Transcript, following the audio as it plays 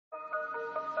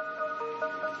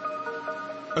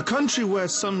A country where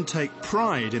some take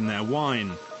pride in their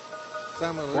wine.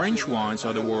 French wines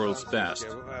are the world's best,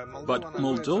 but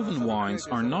Moldovan wines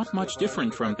are not much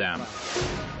different from them.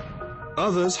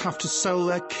 Others have to sell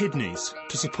their kidneys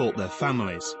to support their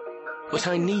families. But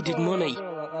I needed money.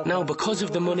 Now, because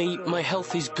of the money, my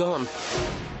health is gone.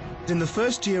 In the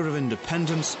first year of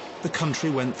independence, the country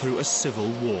went through a civil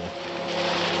war.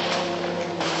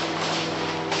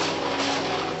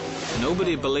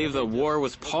 Nobody believed that war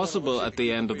was possible at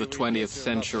the end of the 20th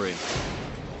century.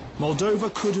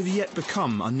 Moldova could have yet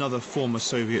become another former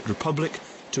Soviet republic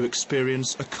to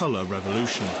experience a colour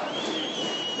revolution.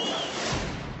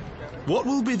 What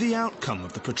will be the outcome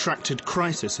of the protracted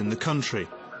crisis in the country?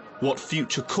 What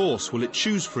future course will it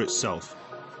choose for itself?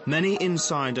 Many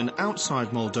inside and outside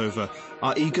Moldova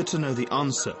are eager to know the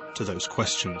answer to those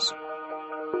questions.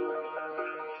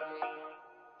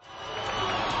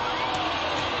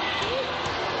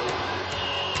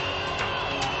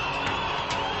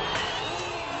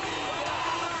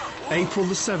 April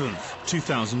the 7th,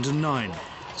 2009,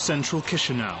 central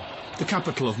Chisinau, the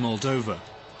capital of Moldova.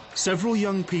 Several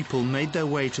young people made their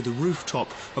way to the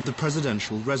rooftop of the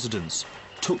presidential residence,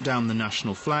 took down the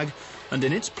national flag, and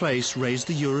in its place raised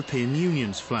the European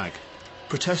Union's flag.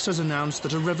 Protesters announced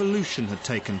that a revolution had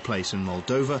taken place in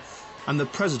Moldova and the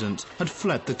president had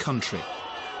fled the country.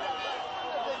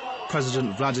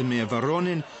 President Vladimir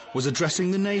Voronin was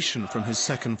addressing the nation from his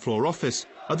second-floor office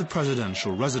at the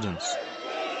presidential residence.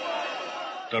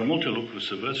 The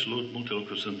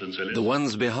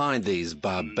ones behind these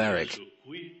barbaric,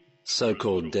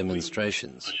 so-called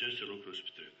demonstrations,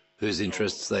 whose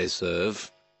interests they serve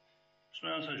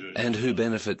and who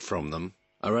benefit from them,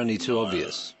 are only too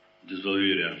obvious.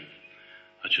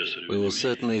 We will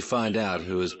certainly find out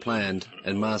who has planned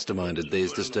and masterminded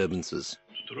these disturbances.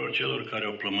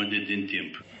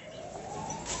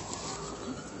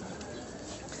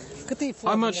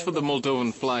 How much for the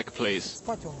Moldovan flag, please?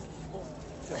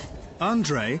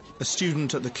 Andrei, a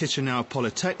student at the Chisinau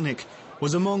Polytechnic,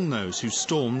 was among those who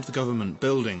stormed the government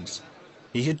buildings.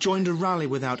 He had joined a rally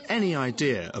without any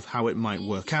idea of how it might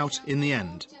work out in the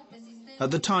end.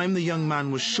 At the time, the young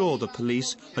man was sure the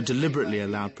police had deliberately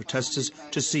allowed protesters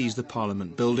to seize the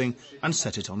parliament building and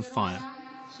set it on fire.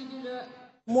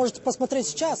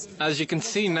 As you can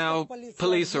see now,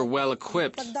 police are well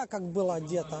equipped.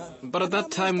 But at that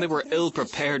time they were ill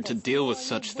prepared to deal with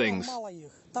such things.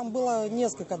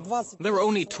 There were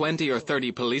only 20 or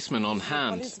 30 policemen on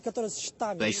hand.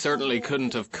 They certainly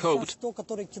couldn't have coped,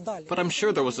 but I'm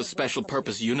sure there was a special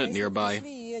purpose unit nearby.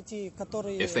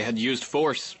 If they had used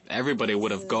force, everybody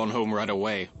would have gone home right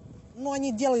away.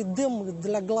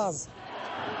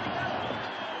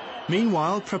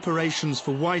 Meanwhile, preparations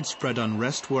for widespread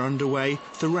unrest were underway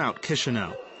throughout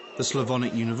Chisinau. The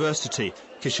Slavonic University,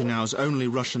 Chisinau's only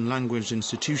Russian-language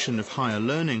institution of higher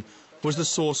learning, was the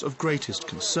source of greatest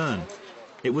concern.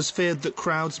 It was feared that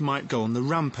crowds might go on the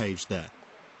rampage there.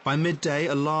 By midday,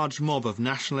 a large mob of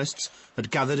nationalists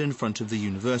had gathered in front of the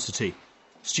university.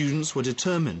 Students were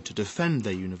determined to defend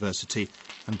their university,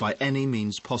 and by any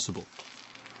means possible.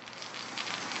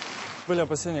 We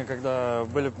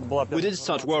did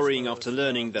start worrying after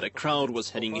learning that a crowd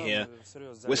was heading here.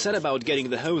 We set about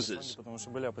getting the hoses.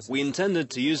 We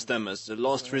intended to use them as the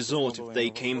last resort if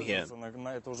they came here.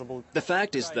 The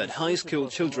fact is that high-skilled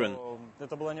children,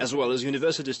 as well as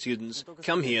university students,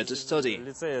 come here to study.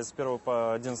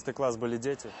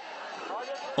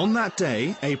 On that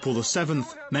day, April the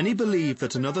 7th, many believed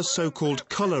that another so-called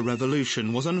colour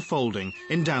revolution was unfolding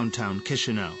in downtown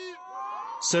Chisinau.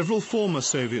 Several former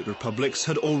Soviet republics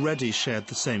had already shared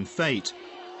the same fate.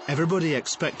 Everybody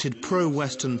expected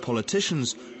pro-Western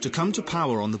politicians to come to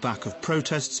power on the back of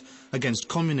protests against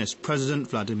Communist President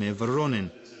Vladimir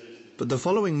Voronin. But the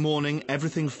following morning,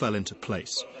 everything fell into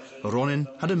place. Voronin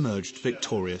had emerged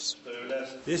victorious.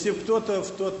 If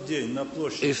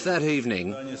that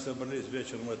evening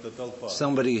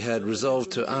somebody had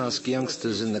resolved to ask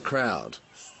youngsters in the crowd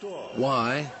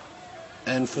why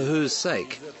and for whose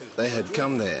sake they had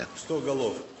come there,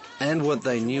 and what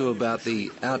they knew about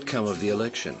the outcome of the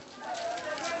election,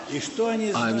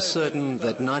 I'm certain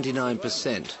that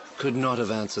 99% could not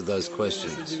have answered those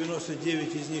questions.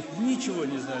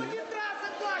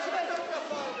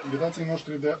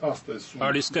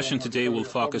 Our discussion today will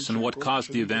focus on what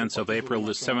caused the events of April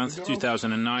the 7th,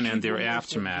 2009 and their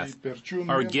aftermath.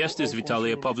 Our guest is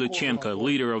Vitalia Pavlyuchenko,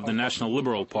 leader of the National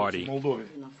Liberal Party.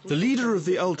 The leader of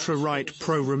the ultra-right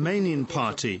pro-Romanian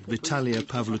party, Vitalia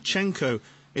Pavlyuchenko,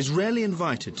 is rarely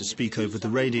invited to speak over the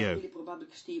radio.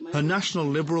 Her National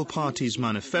Liberal Party's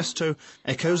manifesto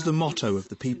echoes the motto of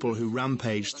the people who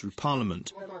rampaged through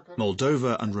Parliament: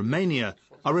 Moldova and Romania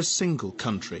are a single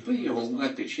country.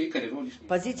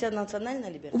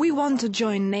 We want to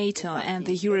join NATO and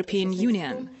the European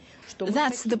Union.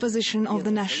 That's the position of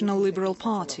the National Liberal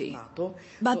Party.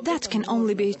 But that can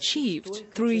only be achieved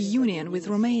through a union with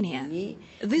Romania.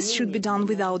 This should be done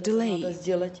without delay.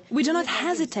 We do not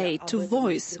hesitate to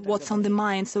voice what's on the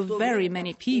minds of very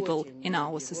many people in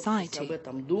our society.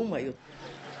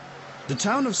 The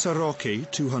town of Soroki,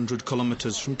 200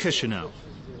 kilometers from Chisinau.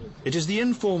 It is the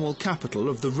informal capital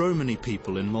of the Romani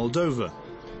people in Moldova.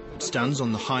 It stands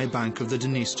on the high bank of the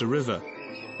Dniester River.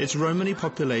 Its Romani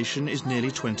population is nearly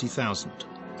 20,000.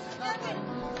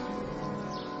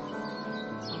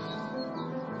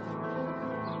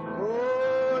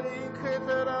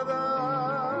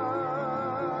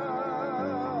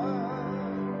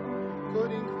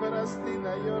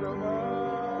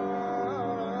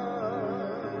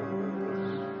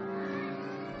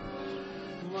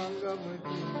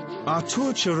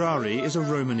 Artur Cerari is a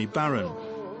Romani baron.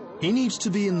 He needs to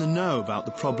be in the know about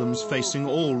the problems facing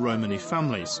all Romani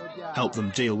families, help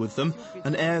them deal with them,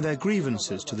 and air their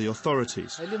grievances to the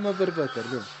authorities.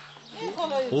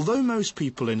 Although most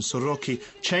people in Soroki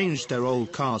changed their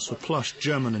old cars for plush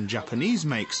German and Japanese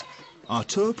makes,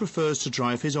 Artur prefers to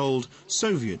drive his old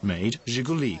Soviet-made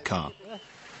Zhiguli car.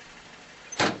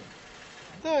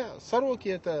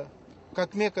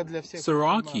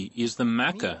 Soroki is the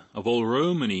Mecca of all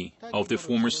Romani of the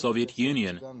former Soviet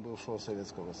Union.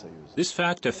 This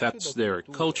fact affects their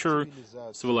culture,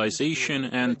 civilization,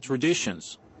 and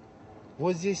traditions.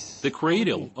 The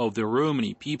cradle of the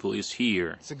Romani people is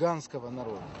here.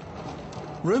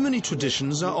 Romani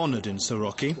traditions are honored in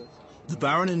Soroki. The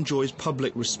Baron enjoys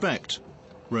public respect.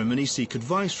 Romani seek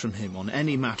advice from him on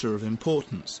any matter of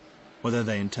importance, whether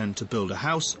they intend to build a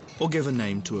house or give a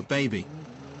name to a baby.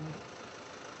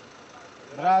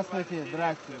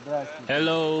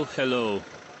 Hello, hello.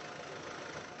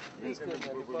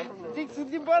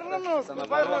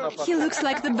 He looks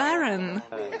like the Baron.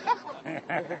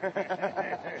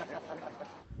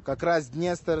 The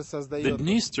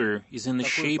Dniester is in the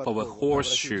shape of a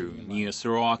horseshoe near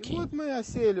Soroki.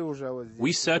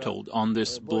 We settled on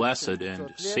this blessed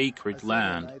and sacred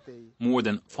land more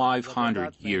than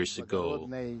 500 years ago.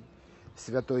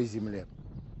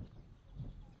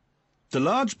 The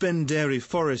large Benderi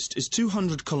forest is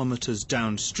 200 kilometers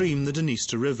downstream the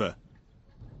Dniester River.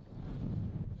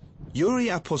 Yuri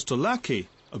Apostolaki,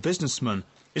 a businessman,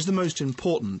 is the most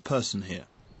important person here.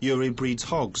 Yuri breeds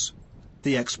hogs.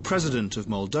 The ex-president of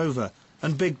Moldova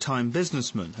and big-time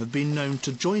businessmen have been known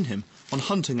to join him on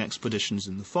hunting expeditions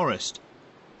in the forest.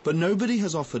 But nobody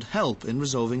has offered help in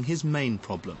resolving his main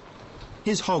problem.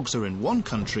 His hogs are in one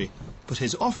country, but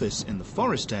his office in the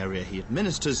forest area he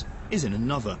administers is in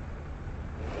another.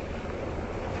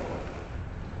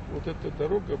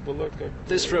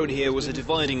 This road here was a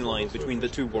dividing line between the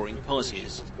two warring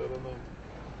parties.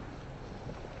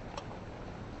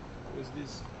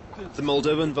 The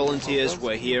Moldovan volunteers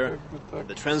were here, and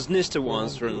the Transnistria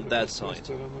ones were on that side.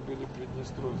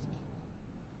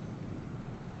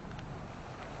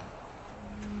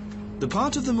 The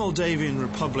part of the Moldavian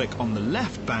Republic on the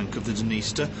left bank of the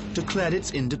Dniester declared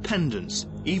its independence,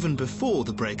 even before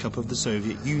the breakup of the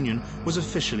Soviet Union was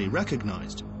officially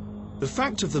recognized. The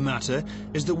fact of the matter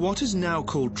is that what is now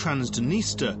called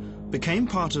Transdniester became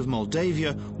part of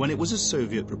Moldavia when it was a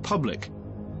Soviet republic.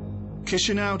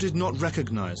 Chisinau did not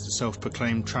recognize the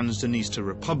self-proclaimed Transdniester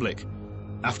Republic.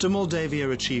 After Moldavia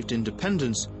achieved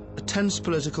independence, a tense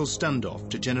political standoff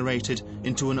degenerated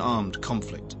into an armed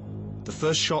conflict. The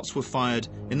first shots were fired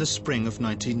in the spring of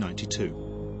 1992.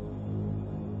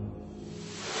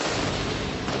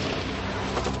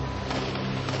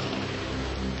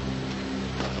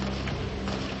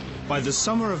 By the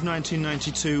summer of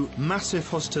 1992, massive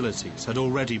hostilities had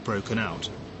already broken out.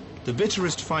 The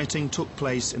bitterest fighting took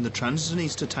place in the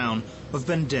Transdniester town of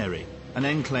Benderi, an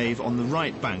enclave on the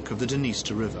right bank of the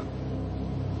Dniester River.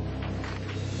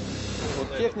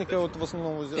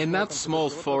 In that small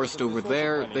forest over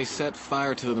there, they set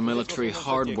fire to the military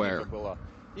hardware.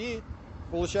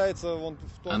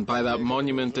 And by that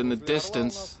monument in the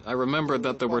distance, I remember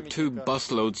that there were 2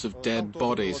 busloads of dead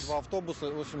bodies.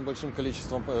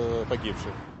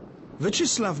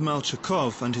 Vyacheslav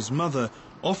Malchakov and his mother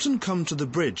often come to the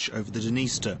bridge over the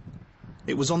Dniester.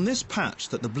 It was on this patch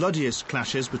that the bloodiest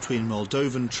clashes between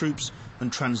Moldovan troops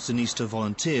and Transdniester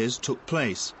volunteers took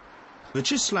place.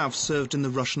 Vyacheslav served in the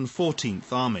Russian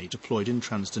 14th Army deployed in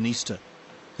Transdniester.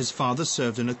 His father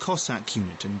served in a Cossack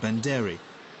unit in Benderi.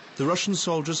 The Russian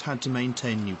soldiers had to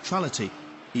maintain neutrality,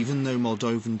 even though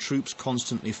Moldovan troops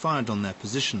constantly fired on their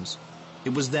positions.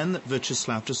 It was then that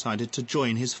Vyacheslav decided to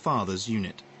join his father's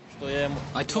unit.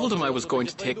 I told him I was going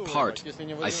to take part.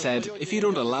 I said, if you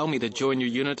don't allow me to join your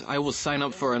unit, I will sign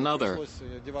up for another.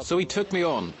 So he took me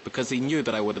on, because he knew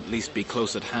that I would at least be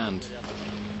close at hand.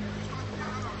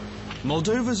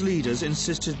 Moldova's leaders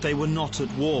insisted they were not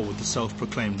at war with the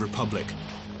self-proclaimed republic.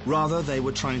 Rather, they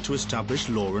were trying to establish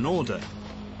law and order.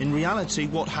 In reality,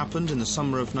 what happened in the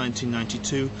summer of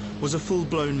 1992 was a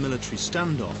full-blown military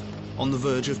standoff, on the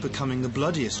verge of becoming the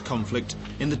bloodiest conflict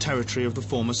in the territory of the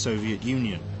former Soviet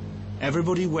Union.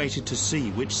 Everybody waited to see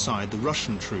which side the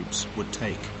Russian troops would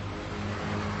take.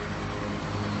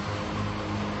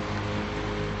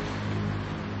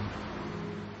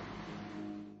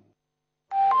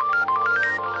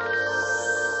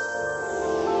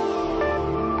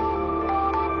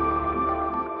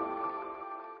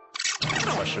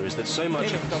 Is that so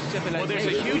much well, there's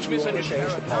a huge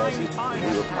misunderstanding.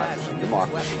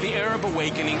 The Arab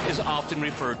awakening is often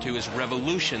referred to as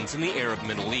revolutions in the Arab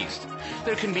Middle East.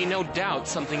 There can be no doubt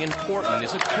something important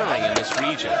is occurring in this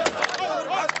region.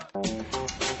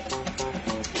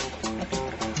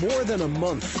 More than a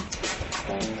month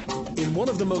in one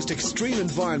of the most extreme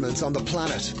environments on the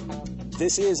planet.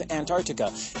 This is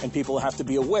Antarctica, and people have to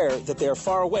be aware that they are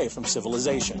far away from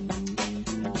civilization.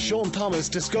 Sean Thomas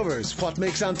discovers what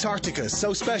makes Antarctica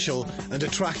so special and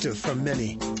attractive for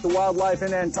many. The wildlife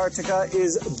in Antarctica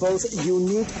is both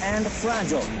unique and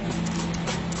fragile.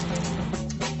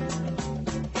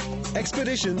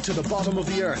 Expedition to the bottom of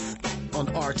the Earth on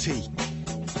RT.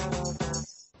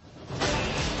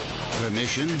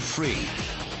 Permission free.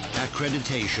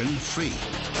 Accreditation free.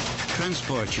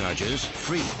 Transport charges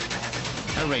free.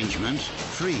 Arrangement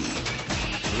free.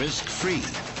 Risk free.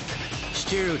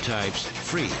 Stereotypes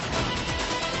free.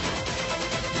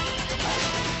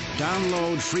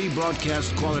 Download free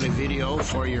broadcast quality video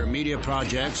for your media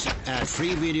projects at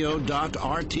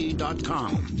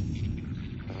freevideo.rt.com.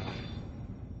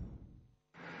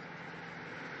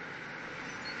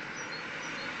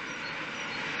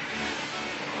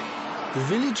 The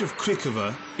village of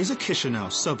Krikova is a Chisinau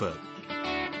suburb.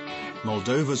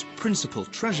 Moldova's principal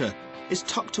treasure is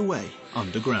tucked away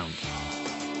underground.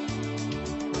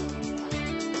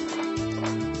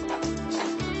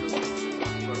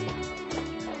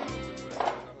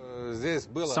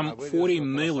 Some 40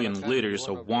 million liters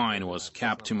of wine was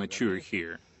kept to mature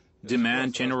here.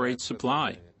 Demand generates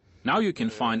supply. Now you can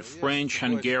find French,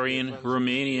 Hungarian,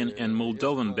 Romanian and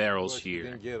Moldovan barrels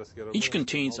here. Each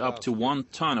contains up to 1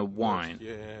 ton of wine.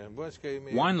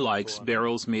 Wine likes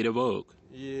barrels made of oak.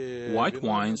 White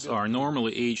wines are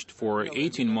normally aged for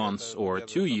 18 months or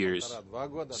 2 years.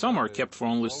 Some are kept for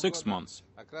only 6 months.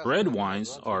 Red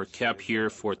wines are kept here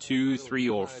for 2, 3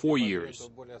 or 4 years.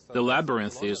 The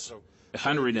labyrinth is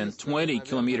 120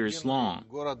 kilometers long.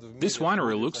 This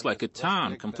winery looks like a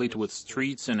town, complete with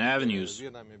streets and avenues.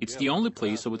 It's the only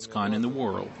place of its kind in the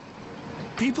world.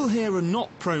 People here are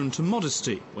not prone to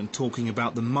modesty when talking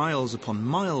about the miles upon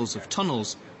miles of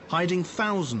tunnels hiding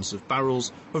thousands of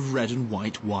barrels of red and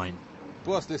white wine.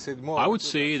 I would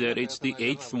say that it's the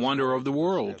 8th wonder of the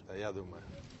world.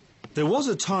 There was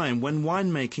a time when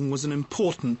winemaking was an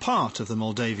important part of the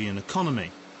Moldavian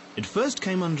economy. It first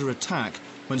came under attack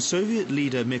when Soviet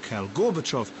leader Mikhail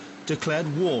Gorbachev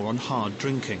declared war on hard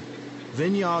drinking.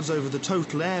 Vineyards over the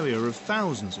total area of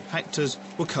thousands of hectares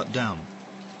were cut down.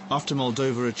 After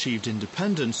Moldova achieved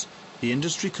independence, the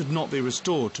industry could not be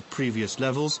restored to previous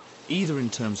levels, either in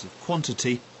terms of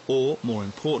quantity or, more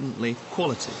importantly,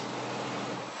 quality.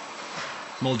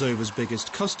 Moldova's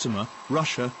biggest customer,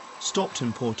 Russia, stopped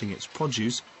importing its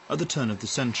produce at the turn of the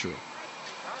century.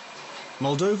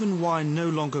 Moldovan wine no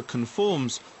longer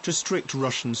conforms to strict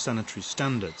Russian sanitary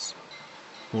standards.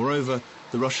 Moreover,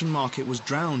 the Russian market was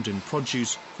drowned in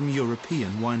produce from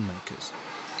European winemakers.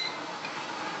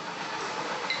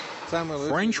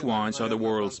 French wines are the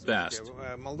world's best,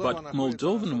 but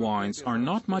Moldovan wines are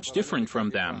not much different from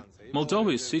them.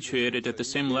 Moldova is situated at the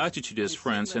same latitude as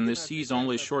France and the sea is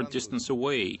only a short distance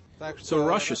away, so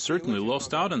Russia certainly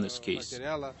lost out in this case.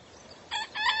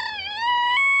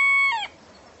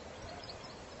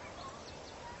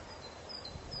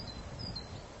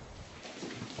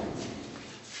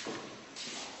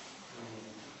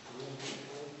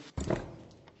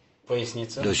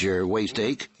 Does your waist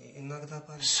ache?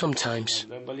 Sometimes.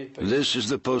 This is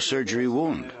the post-surgery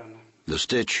wound, the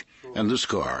stitch and the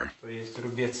scar.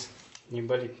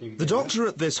 The doctor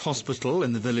at this hospital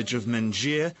in the village of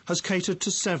Menjir has catered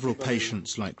to several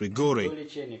patients like Grigori.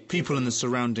 People in the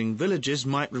surrounding villages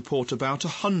might report about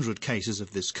 100 cases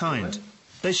of this kind.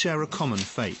 They share a common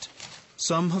fate.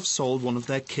 Some have sold one of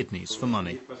their kidneys for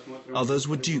money. Others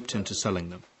were duped into selling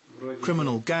them.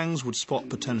 criminal gangs would spot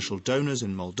potential donors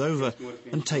in Moldova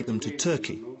and take them to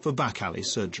Turkey for back alley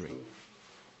surgery.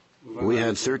 We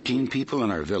had 13 people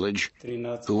in our village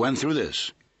who went through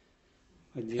this,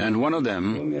 and one of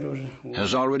them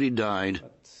has already died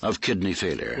of kidney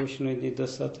failure.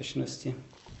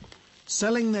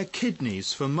 Selling their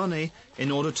kidneys for money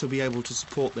in order to be able to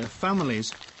support their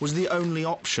families was the only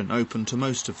option open to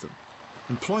most of them.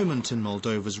 Employment in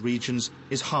Moldova's regions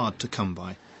is hard to come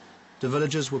by. The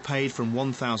villagers were paid from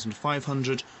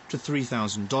 $1,500 to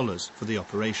 $3,000 for the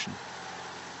operation.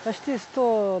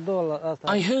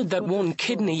 I heard that one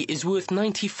kidney is worth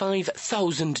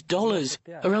 $95,000,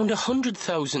 around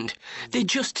 $100,000. They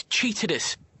just cheated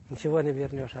us.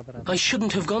 I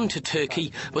shouldn't have gone to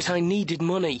Turkey, but I needed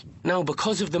money. Now,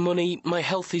 because of the money, my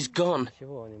health is gone.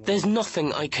 There's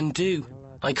nothing I can do.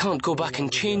 I can't go back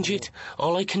and change it.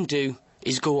 All I can do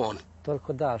is go on.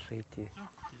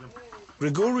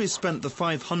 Grigori spent the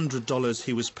 $500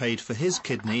 he was paid for his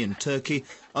kidney in Turkey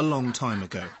a long time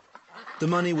ago. The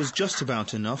money was just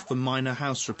about enough for minor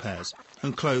house repairs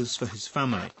and clothes for his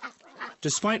family.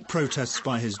 Despite protests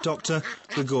by his doctor,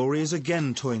 Grigori is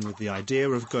again toying with the idea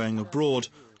of going abroad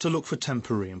to look for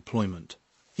temporary employment.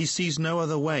 He sees no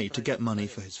other way to get money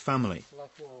for his family.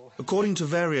 According to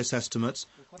various estimates,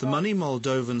 the money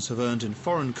Moldovans have earned in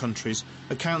foreign countries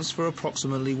accounts for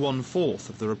approximately 1/4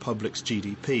 of the Republic's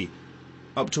GDP.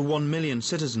 Up to 1 million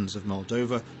citizens of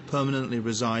Moldova permanently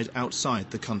reside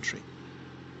outside the country.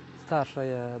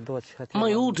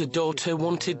 My older daughter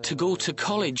wanted to go to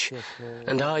college,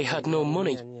 and I had no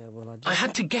money. I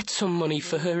had to get some money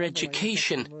for her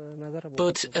education,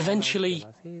 but eventually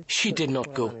she did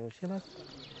not go.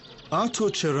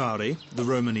 Artur Cerari, the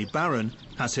Romani baron,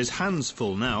 has his hands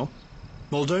full now.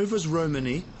 Moldova's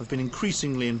Romani have been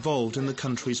increasingly involved in the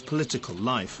country's political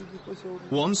life.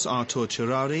 Once Artur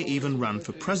Cerari even ran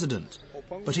for president,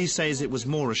 but he says it was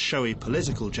more a showy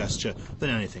political gesture than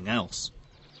anything else.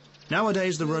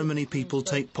 Nowadays, the Romani people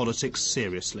take politics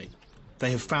seriously.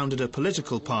 They have founded a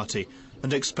political party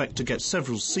and expect to get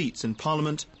several seats in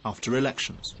parliament after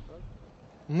elections.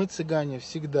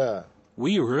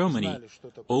 We Romani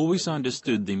always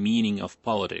understood the meaning of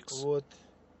politics.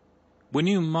 We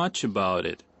knew much about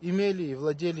it,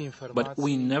 but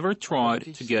we never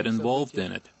tried to get involved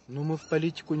in it.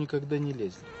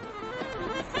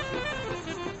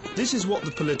 This is what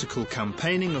the political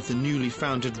campaigning of the newly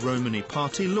founded Romani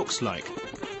party looks like.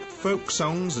 Folk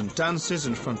songs and dances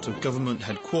in front of government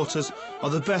headquarters are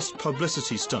the best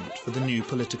publicity stunt for the new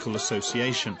political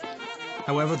association.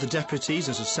 However, the deputies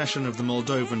at a session of the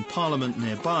Moldovan parliament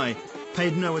nearby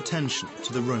paid no attention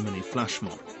to the Romani flash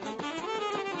mob.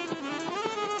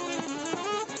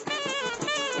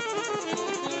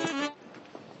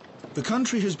 The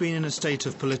country has been in a state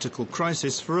of political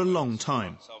crisis for a long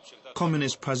time.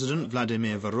 Communist President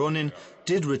Vladimir Voronin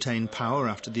did retain power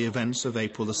after the events of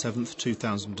April 7th,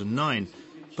 2009,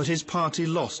 but his party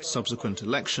lost subsequent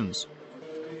elections.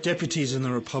 Deputies in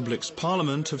the Republic's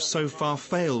parliament have so far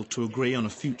failed to agree on a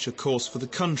future course for the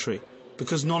country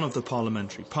because none of the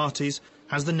parliamentary parties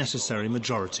has the necessary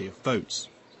majority of votes.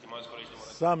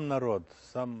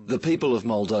 The people of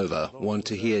Moldova want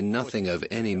to hear nothing of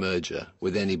any merger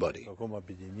with anybody.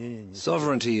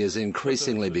 Sovereignty is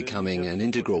increasingly becoming an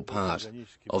integral part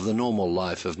of the normal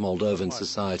life of Moldovan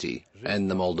society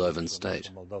and the Moldovan state.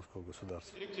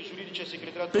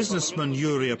 Businessman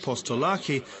Yuri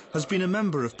Apostolaki has been a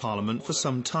member of parliament for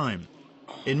some time.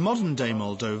 In modern-day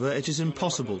Moldova, it is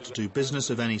impossible to do business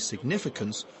of any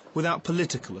significance without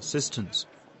political assistance.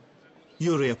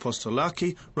 Yuri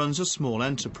Apostolaki runs a small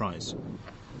enterprise.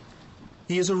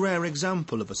 He is a rare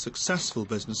example of a successful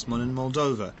businessman in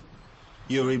Moldova.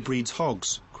 Yuri breeds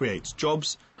hogs, creates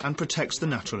jobs, and protects the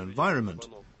natural environment.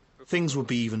 Things would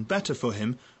be even better for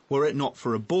him were it not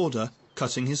for a border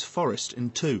cutting his forest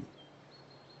in two.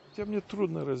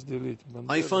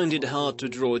 I find it hard to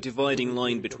draw a dividing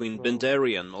line between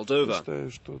Bandaria and Moldova,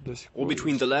 or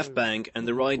between the left bank and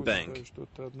the right bank.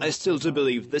 I still do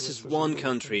believe this is one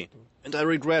country, and I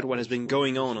regret what has been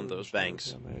going on those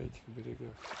banks.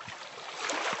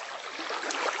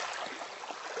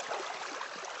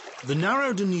 The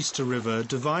narrow Dniester River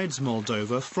divides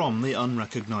Moldova from the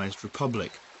unrecognized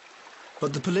republic.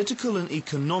 But the political and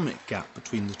economic gap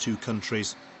between the two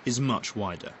countries is much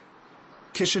wider.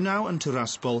 Chisinau and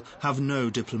Tiraspol have no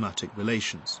diplomatic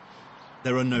relations.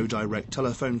 There are no direct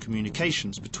telephone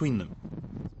communications between them.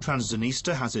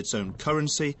 Transdniester has its own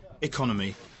currency,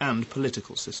 economy, and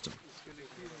political system.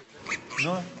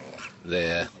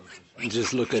 There.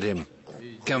 Just look at him.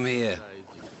 Come here.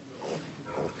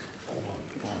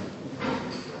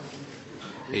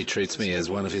 He treats me as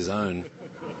one of his own.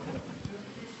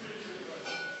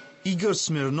 Igor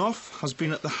Smirnov has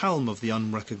been at the helm of the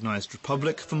unrecognized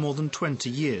republic for more than 20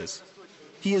 years.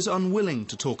 He is unwilling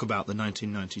to talk about the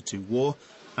 1992 war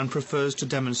and prefers to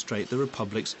demonstrate the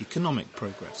republic's economic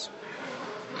progress.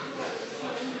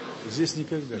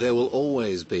 There will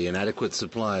always be an adequate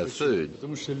supply of food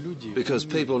because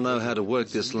people know how to work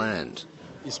this land.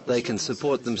 They can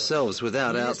support themselves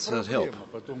without outside help.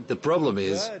 The problem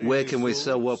is, where can we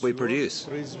sell what we produce?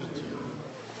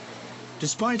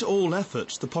 Despite all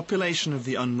efforts, the population of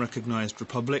the unrecognized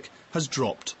republic has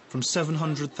dropped from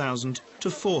 700,000 to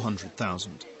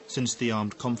 400,000 since the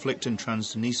armed conflict in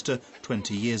Transnistria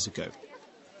 20 years ago.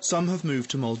 Some have moved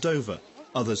to Moldova,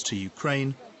 others to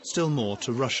Ukraine, still more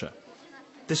to Russia.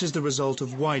 This is the result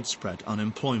of widespread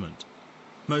unemployment.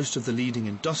 Most of the leading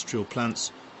industrial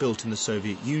plants built in the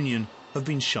Soviet Union have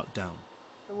been shut down.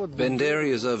 Benderi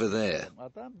is over there.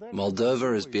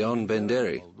 Moldova is beyond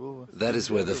Benderi. That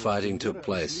is where the fighting took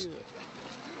place.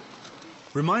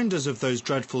 Reminders of those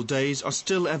dreadful days are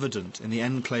still evident in the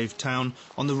enclave town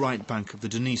on the right bank of the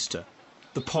Dniester.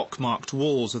 The pock-marked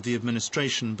walls of the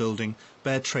administration building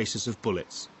bear traces of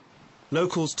bullets.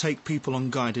 Locals take people on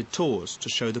guided tours to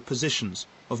show the positions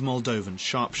of Moldovan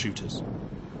sharpshooters.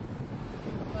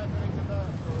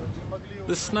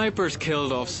 The snipers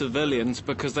killed off civilians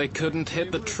because they couldn't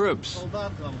hit the troops.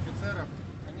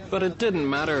 But it didn't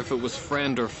matter if it was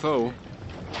friend or foe.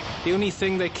 The only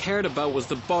thing they cared about was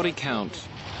the body count.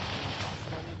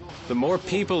 The more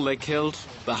people they killed,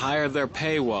 the higher their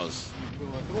pay was.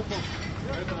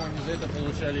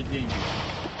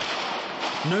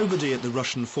 Nobody at the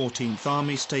Russian 14th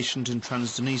Army stationed in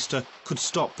Transnistria could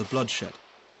stop the bloodshed.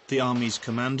 The army's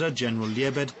commander, General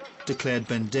Lebed, declared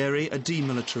Benderi a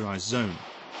demilitarized zone.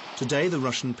 Today, the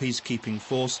Russian peacekeeping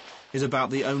force is about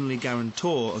the only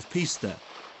guarantor of peace there.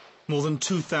 More than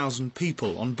 2,000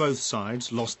 people on both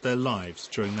sides lost their lives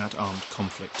during that armed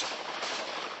conflict.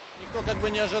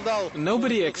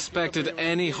 Nobody expected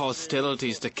any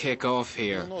hostilities to kick off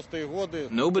here.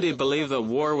 Nobody believed that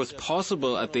war was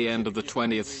possible at the end of the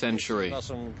 20th century.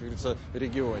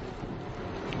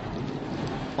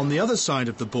 On the other side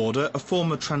of the border, a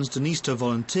former Transnistria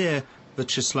volunteer,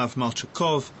 Vyacheslav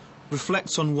Malchukov,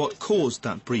 reflects on what caused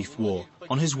that brief war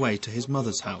on his way to his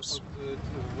mother's house.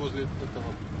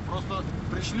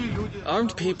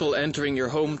 Armed people entering your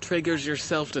home triggers your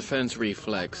self-defense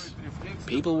reflex.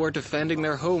 People were defending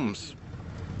their homes.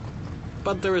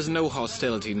 But there is no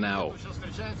hostility now.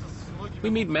 We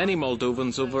meet many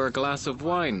Moldovans over a glass of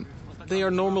wine. They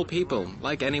are normal people,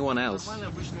 like anyone else.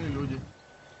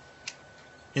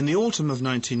 In the autumn of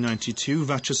 1992,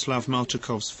 Vyacheslav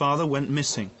Malchukov's father went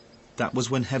missing. That was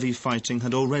when heavy fighting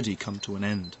had already come to an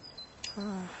end.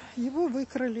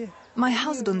 My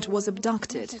husband was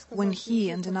abducted when he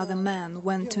and another man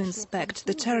went to inspect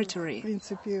the territory.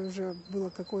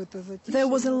 There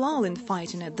was a lull in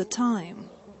fighting at the time.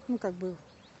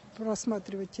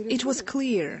 It was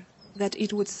clear that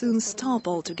it would soon stop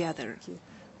altogether.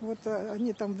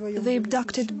 They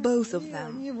abducted both of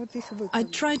them. I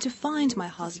tried to find my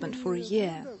husband for a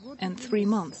year and 3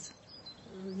 months.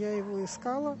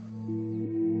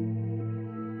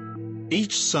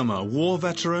 Each summer, war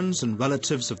veterans and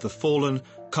relatives of the fallen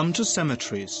come to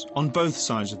cemeteries on both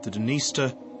sides of the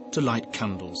Dniester to light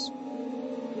candles.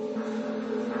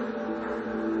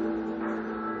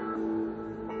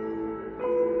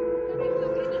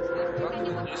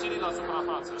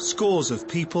 Scores of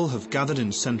people have gathered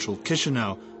in central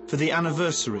Chisinau for the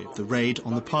anniversary of the raid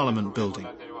on the Parliament building.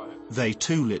 They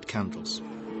too lit candles.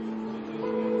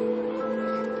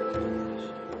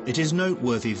 It is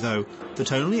noteworthy, though,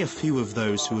 that only a few of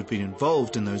those who had been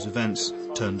involved in those events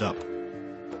turned up.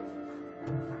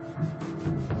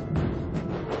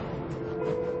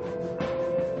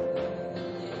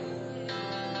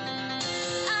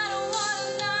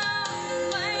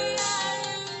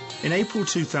 In April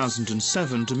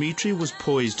 2007, Dmitry was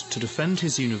poised to defend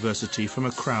his university from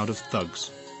a crowd of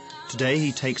thugs. Today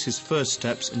he takes his first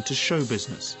steps into show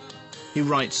business. He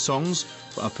writes songs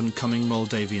for up-and-coming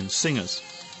Moldavian singers.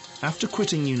 After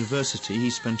quitting university, he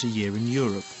spent a year in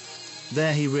Europe.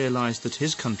 There he realized that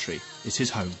his country is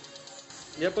his home.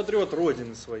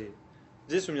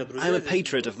 I'm a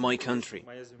patriot of my country.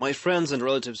 My friends and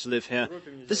relatives live here.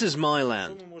 This is my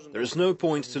land. There is no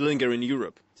point to linger in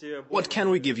Europe. What can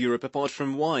we give Europe apart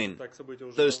from wine?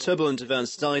 Those turbulent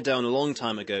events died down a long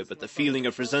time ago, but the feeling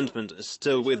of resentment is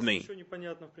still with me.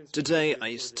 Today,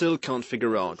 I still can't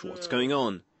figure out what's going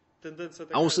on.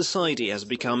 Our society has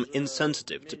become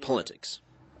insensitive to politics.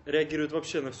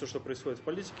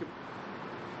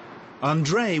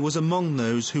 Andrei was among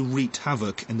those who wreaked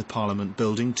havoc in the Parliament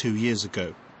building 2 years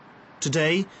ago.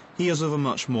 Today, he is of a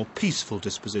much more peaceful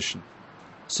disposition.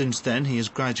 Since then, he has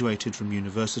graduated from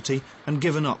university and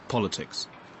given up politics.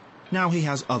 Now he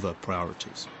has other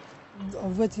priorities.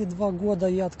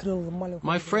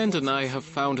 My friend and I have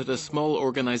founded a small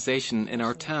organization in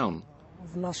our town.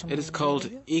 It is called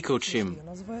EcoChim.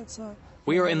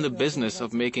 We are in the business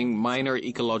of making minor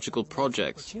ecological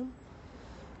projects.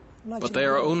 But they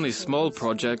are only small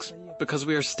projects because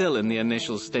we are still in the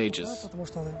initial stages.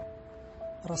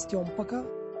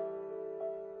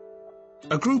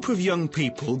 A group of young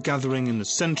people gathering in the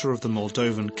centre of the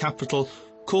Moldovan capital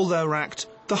call their act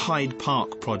the Hyde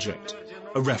Park Project,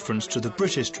 a reference to the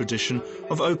British tradition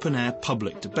of open-air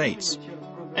public debates.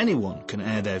 Anyone can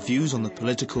air their views on the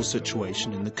political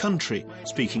situation in the country,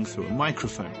 speaking through a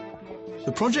microphone.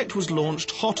 The project was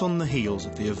launched hot on the heels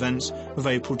of the events of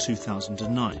April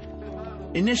 2009.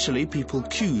 Initially, people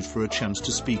queued for a chance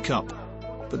to speak up,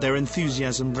 but their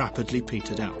enthusiasm rapidly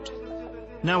petered out.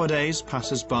 Nowadays,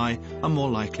 passers-by are more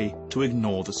likely to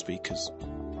ignore the speakers.